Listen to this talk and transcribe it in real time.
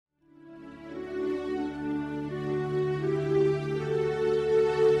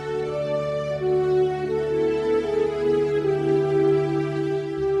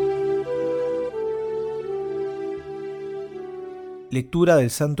Lectura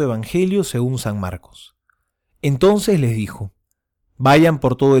del Santo Evangelio según San Marcos. Entonces les dijo: vayan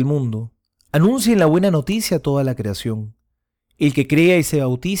por todo el mundo, anuncien la buena noticia a toda la creación. El que crea y se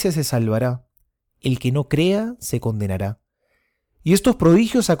bautice se salvará, el que no crea se condenará. Y estos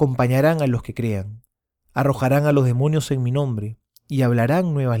prodigios acompañarán a los que crean. Arrojarán a los demonios en mi nombre, y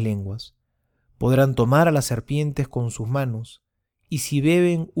hablarán nuevas lenguas. Podrán tomar a las serpientes con sus manos, y si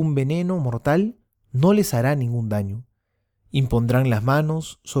beben un veneno mortal, no les hará ningún daño. Impondrán las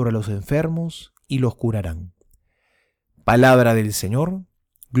manos sobre los enfermos y los curarán. Palabra del Señor.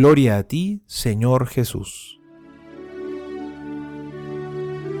 Gloria a ti, Señor Jesús.